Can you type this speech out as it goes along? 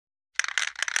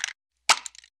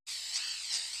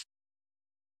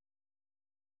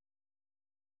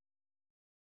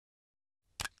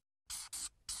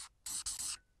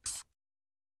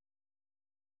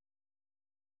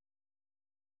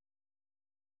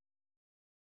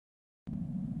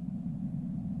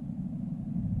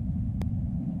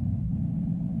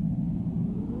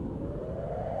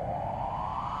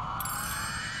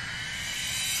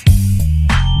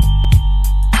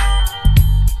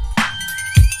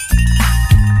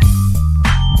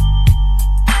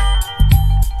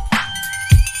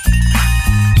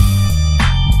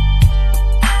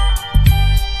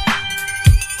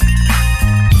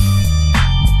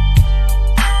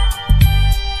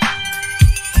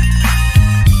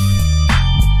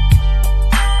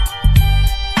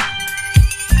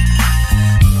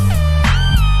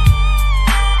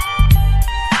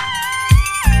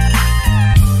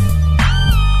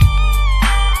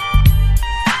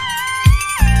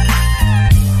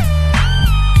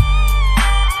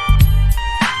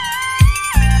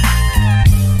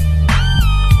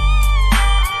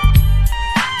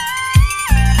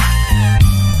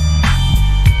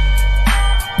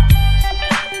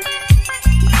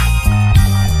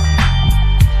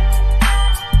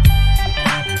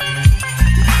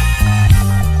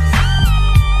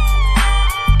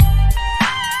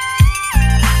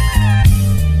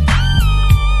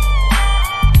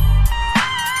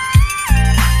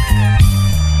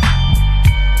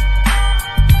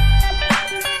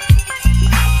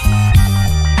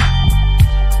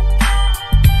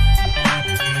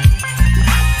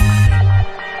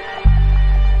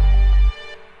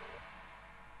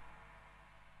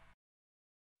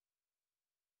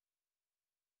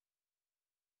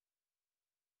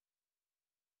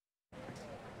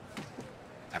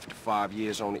5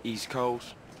 years on the East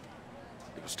Coast,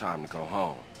 it was time to go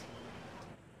home.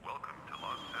 Welcome to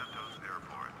Los Santos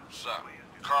Airport. What's up?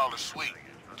 Carl is sweet.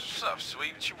 What's up,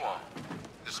 sweet? What you want?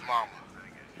 This mama.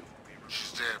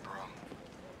 She's dead, bro.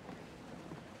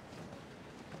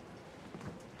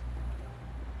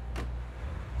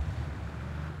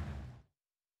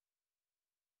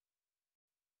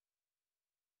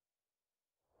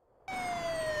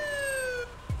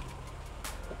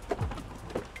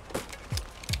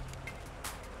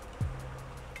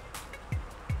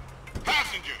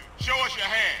 Passenger, show us your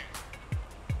hand.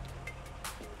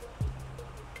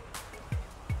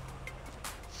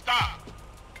 Stop.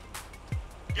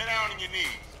 Get down on your knees.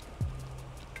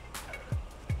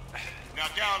 Now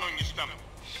down on your stomach.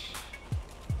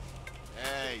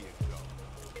 There you go.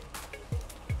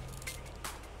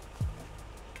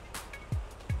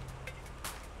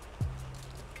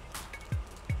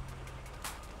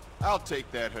 I'll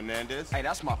take that, Hernandez. Hey,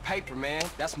 that's my paper, man.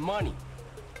 That's money.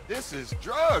 This is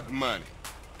drug money.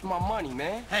 My money,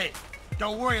 man. Hey,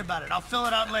 don't worry about it. I'll fill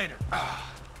it out later.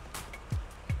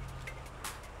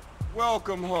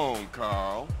 Welcome home,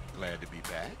 Carl. Glad to be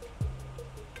back.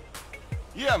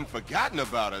 You haven't forgotten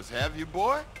about us, have you,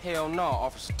 boy? Hell no,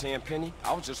 Officer Tenpenny.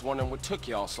 I was just wondering what took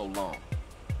y'all so long.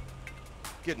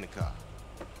 Get in the car.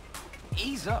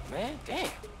 Ease up, man.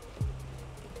 Damn.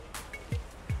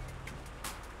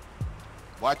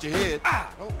 Watch your head. Ah!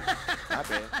 Oh, my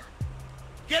bad.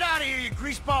 Get out of here, you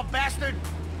greaseball bastard!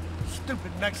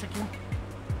 Stupid Mexican.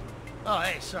 Oh,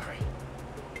 hey, sorry.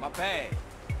 My bag.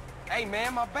 Hey,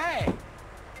 man, my bag.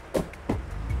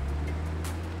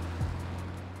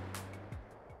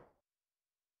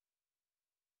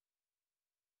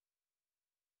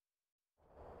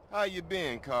 How you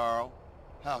been, Carl?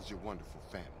 How's your wonderful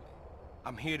family?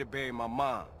 I'm here to bury my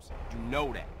moms. You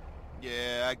know that.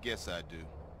 Yeah, I guess I do.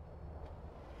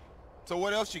 So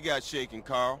what else you got shaking,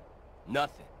 Carl?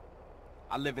 Nothing.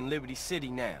 I live in Liberty City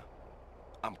now.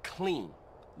 I'm clean.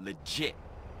 Legit.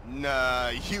 Nah,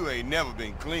 you ain't never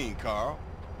been clean, Carl.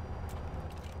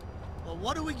 Well,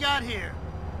 what do we got here?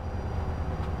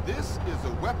 This is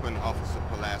a weapon, Officer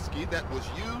Pulaski, that was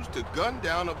used to gun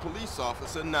down a police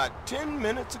officer not 10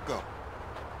 minutes ago.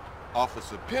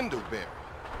 Officer Pendlebury.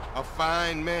 A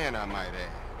fine man, I might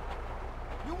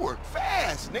add. You work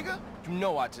fast, nigga. You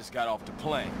know I just got off the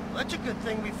plane. Well, that's a good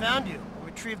thing we found you and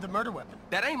retrieved the murder weapon.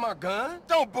 That ain't my gun.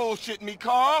 Don't bullshit me,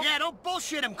 Carl. Yeah, don't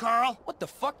bullshit him, Carl. What the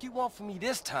fuck you want from me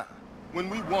this time? When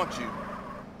we want you,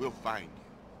 we'll find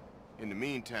you. In the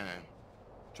meantime,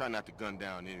 try not to gun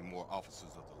down any more officers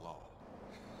of the law.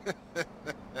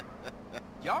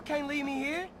 Y'all can't leave me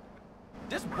here.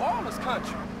 This baller's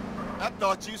country. I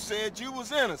thought you said you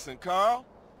was innocent, Carl.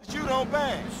 That you don't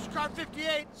bang. This is car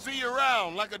 58. See you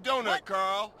around like a donut, What?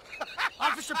 Carl.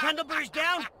 Officer Pendlebury's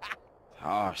down?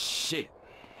 Oh, shit.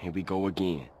 Here we go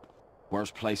again.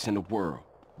 Worst place in the world.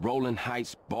 Rolling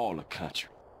Heights baller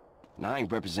country. And I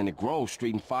ain't represented Grove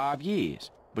Street in 5 years.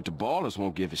 But the ballers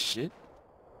won't give a shit.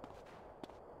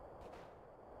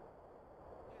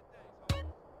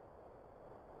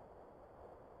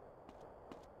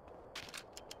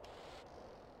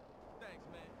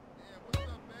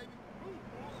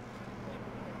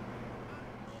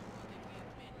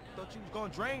 Thought you was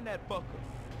gonna drain that fucker.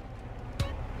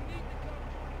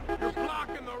 You're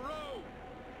blocking the road!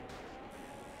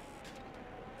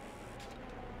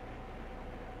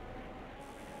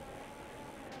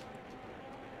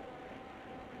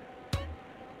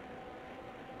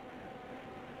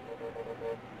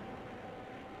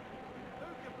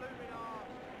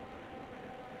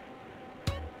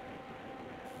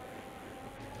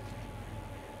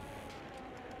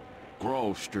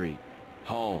 Grove Street.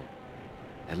 Home.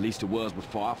 At least it was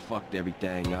before I fucked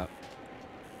everything up.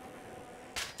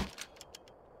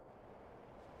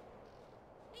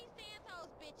 These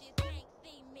Santos bitches can't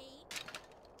see me.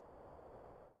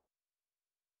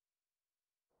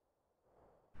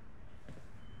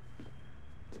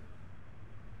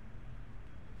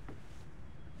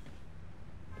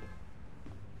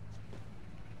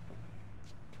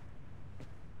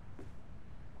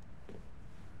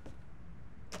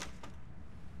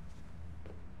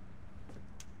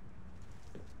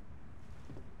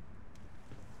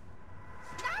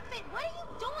 Stop it! What are you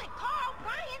doing, Carl?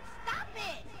 Ryan, stop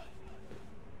it!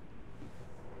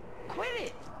 Quit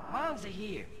it! Moms are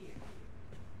here.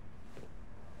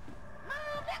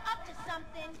 Mom, they're up to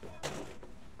something.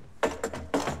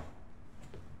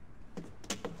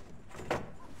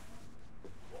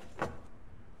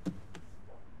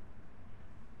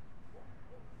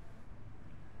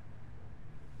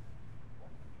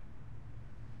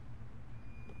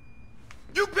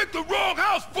 You picked the wrong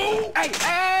house, fool! Hey,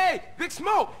 hey! Big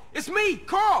Smoke! It's me,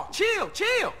 Carl! Chill,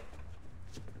 chill!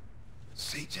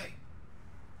 CJ?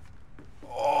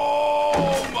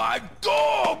 Oh, my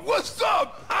dog! What's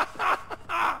up?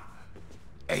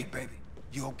 Hey, baby,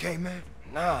 you okay, man?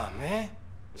 Nah, man.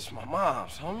 It's my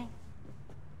mom's, homie.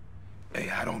 Hey,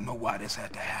 I don't know why this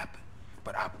had to happen,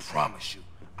 but I promise you,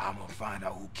 I'm gonna find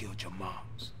out who killed your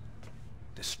moms.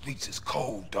 The streets is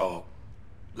cold, dog.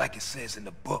 Like it says in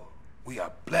the book, we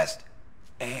are blessed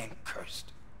and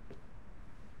cursed.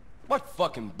 What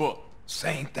fucking book?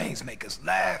 Same things make us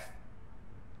laugh,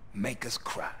 make us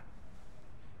cry.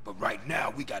 But right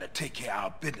now, we gotta take care of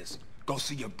our business. Go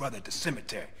see your brother at the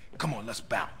cemetery. Come on, let's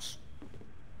bounce.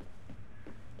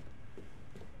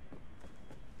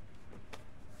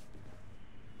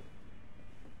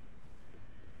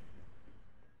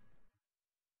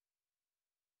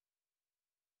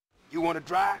 You wanna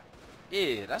drive?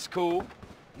 Yeah, that's cool.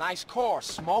 Nice car,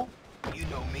 Smoke. You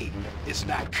know me. It's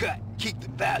not cut. Keep the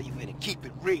value in it. Keep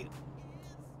it real.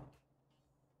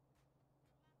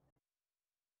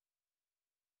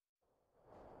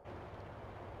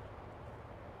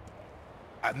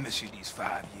 I've missed you these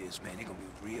 5 years, man. They're gonna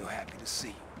be real happy to see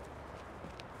you.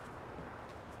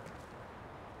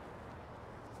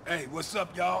 Hey, what's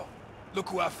up, y'all? Look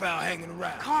who I found hanging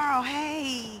around. Carl,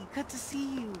 hey, good to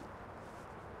see you.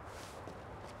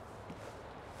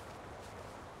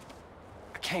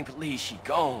 I can't believe she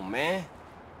gone, man.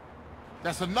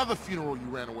 That's another funeral you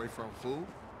ran away from, fool.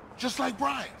 Just like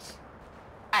Brian's.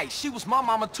 Hey, she was my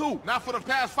mama too. Not for the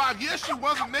past 5 years she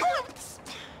wasn't, nigga.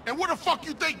 And where the fuck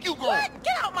you think you going? What?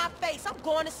 Get out my face. I'm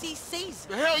going to see Caesar.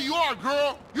 The hell you are,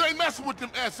 girl. You ain't messing with them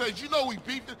essays. You know we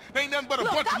beefed. They ain't nothing but a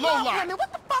Look, bunch I of love lowlife. women.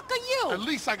 What the fuck are you? At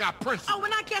least I got principles. Oh,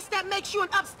 and I guess that makes you an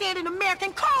upstanding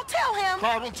American. Carl, tell him.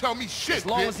 Carl, don't tell me shit, As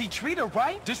long bitch. as he treat her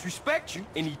right, disrespect you,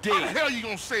 and he How the did. hell you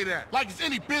gonna say that? Like it's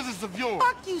any business of yours.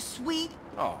 Fuck you, sweet.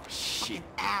 Oh, shit.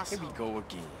 Asshole. Here we go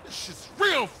again. This shit's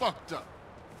real fucked up.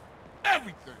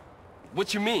 Everything.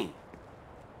 What you mean?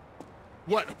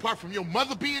 What, apart from your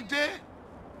mother being dead?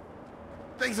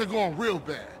 Things are going real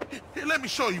bad. Here, let me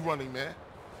show you, Running Man.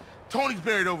 Tony's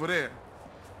buried over there.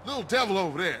 Little Devil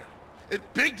over there. And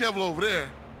Big Devil over there.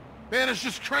 Man, it's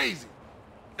just crazy.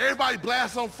 Everybody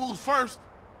blasts on fools first,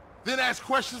 then ask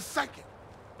questions second.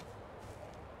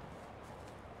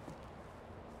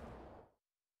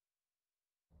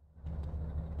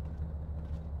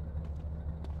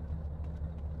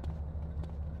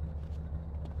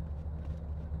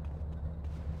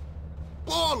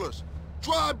 Ballers!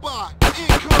 Drive-by!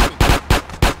 Incoming!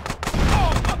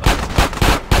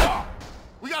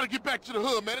 We gotta get back to the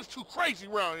hood, man. It's too crazy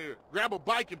around here. Grab a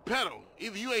bike and pedal.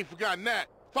 Either you ain't forgotten that.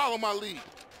 Follow my lead.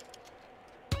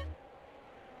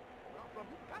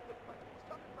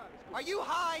 Are you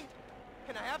high?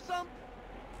 Can I have some?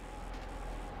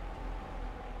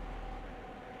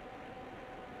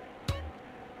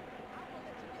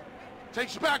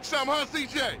 Takes you back some, huh,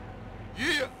 CJ?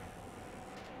 Yeah.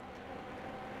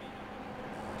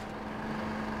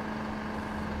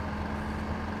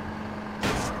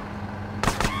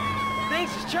 Things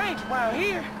has changed around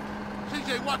here.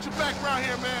 CJ, watch your back around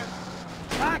here, man.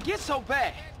 Why it get so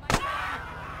bad?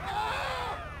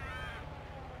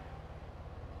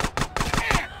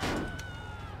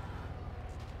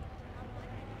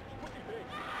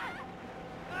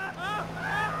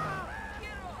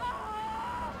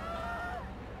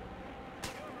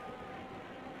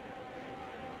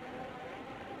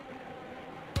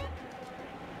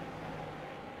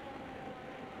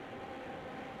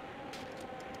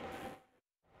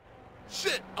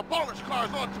 Shit, a baller's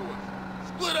car's onto us.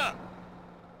 Split up.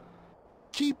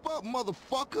 Keep up,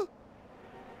 motherfucker.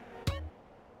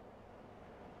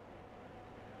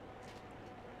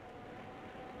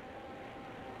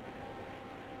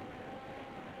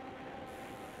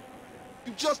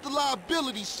 You just a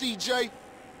liability, CJ.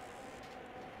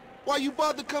 Why you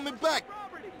bother coming back?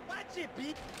 Watch it,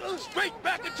 B. Straight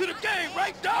back into the game,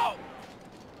 right, dog?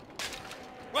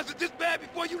 Was it this bad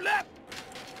before you left?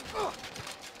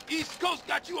 East Coast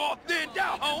got you all thinned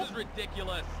out, home. This is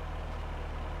ridiculous.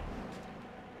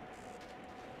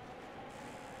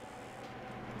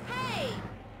 Hey!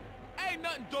 Ain't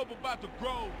nothing dope about the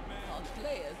Grove, man. All the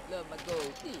players love my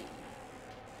gold team.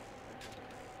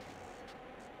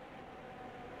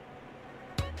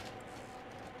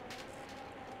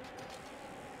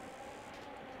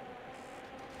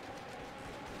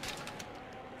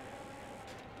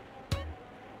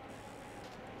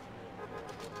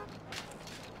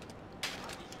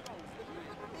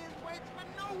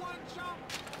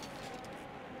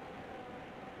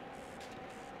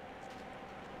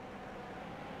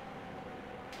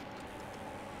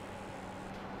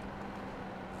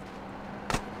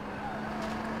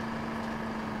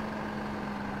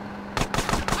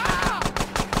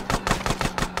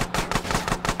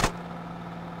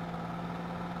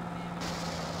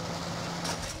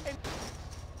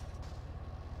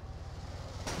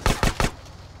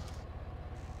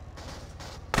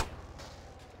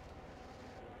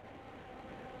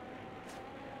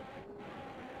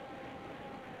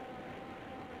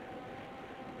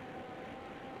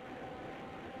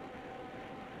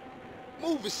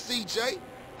 Move it, CJ.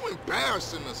 You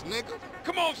embarrassing us, nigga.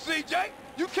 Come on, CJ.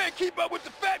 You can't keep up with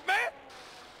the fat man.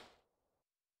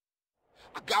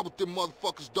 I got with them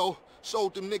motherfuckers, though.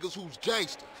 Showed them niggas who's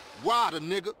gangster. Rider,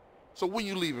 nigga. So when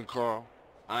you leaving, Carl?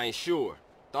 I ain't sure.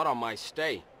 Thought I might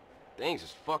stay. Things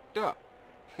is fucked up.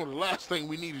 Well, the last thing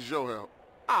we need is your help.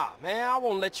 Ah, man, I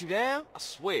won't let you down. I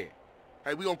swear.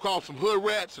 Hey, we gonna call some hood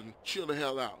rats and chill the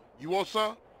hell out. You want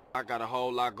some? I got a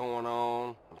whole lot going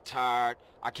on. I'm tired.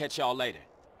 I'll catch y'all later.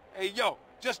 Hey, yo,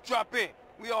 just drop in.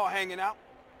 We all hanging out.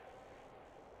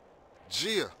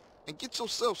 Gia, and get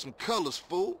yourself some colors,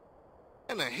 fool.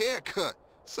 And a haircut.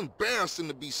 It's embarrassing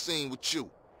to be seen with you.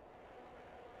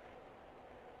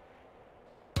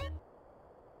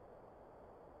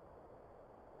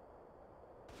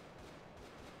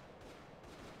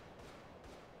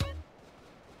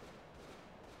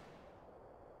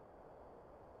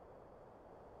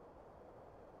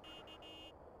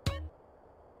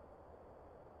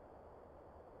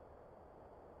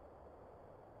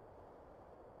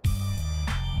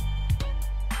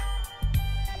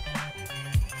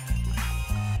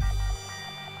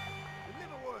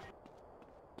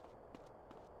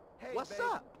 What's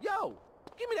up? Yo,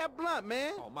 give me that blunt,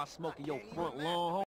 man. Oh, my smoking your front lawn,